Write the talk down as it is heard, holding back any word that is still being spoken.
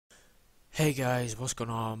Hey guys, what's going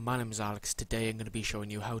on? My name is Alex. Today I'm going to be showing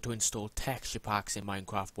you how to install texture packs in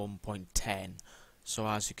Minecraft 1.10. So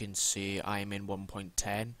as you can see, I am in 1.10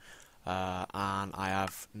 and I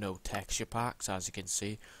have no texture packs, as you can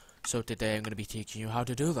see. So today I'm going to be teaching you how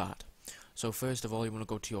to do that. So first of all, you want to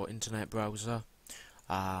go to your internet browser,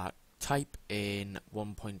 type in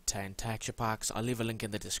 1.10 texture packs. I'll leave a link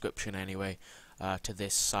in the description anyway to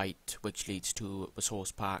this site, which leads to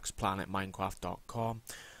resource packs planetminecraft.com.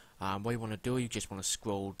 What you want to do, you just want to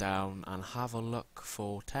scroll down and have a look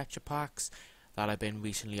for texture packs that have been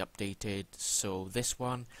recently updated. So this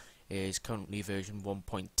one is currently version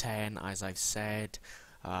 1.10, as I've said,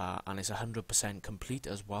 and it's 100% complete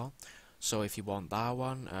as well. So if you want that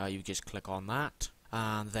one, you just click on that,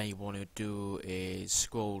 and then you want to do is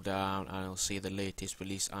scroll down and you'll see the latest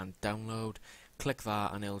release and download. Click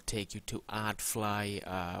that and it'll take you to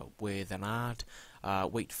AdFly with an ad.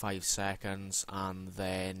 Wait 5 seconds and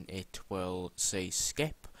then it will say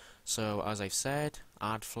skip. So as I've said,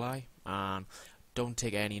 AdFly, and don't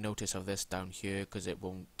take any notice of this down here because it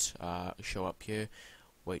won't show up here.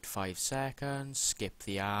 Wait 5 seconds, skip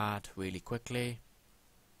the ad really quickly,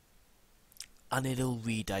 and it'll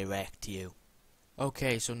redirect you.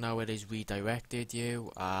 Okay, so now it has redirected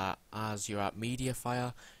you. As you're at media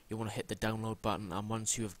file, you want to hit the download button, and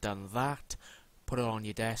once you have done that, put it on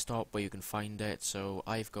your desktop where you can find it. So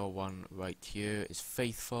I've got one right here. It's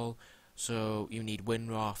Faithful, so you need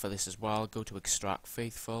WINRAR for this as well. Go to extract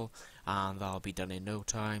Faithful and that'll be done in no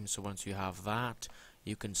time. So once you have that,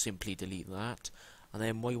 you can simply delete that, and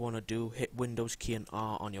then what you want to do, hit Windows key and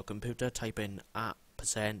R on your computer, type in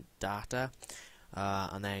 %data,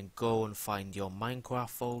 and then go and find your Minecraft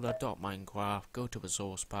folder, .minecraft, go to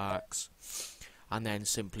resource packs, and then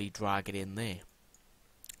simply drag it in there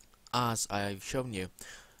as I've shown you.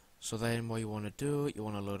 So then what you want to do, you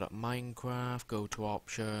want to load up Minecraft, go to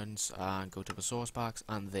options and go to resource packs,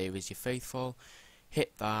 and there is your Faithful.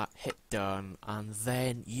 Hit that, hit done, and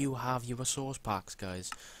then you have your resource packs,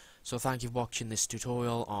 guys. So thank you for watching this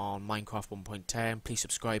tutorial on Minecraft 1.10. Please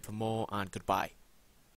subscribe for more, and goodbye.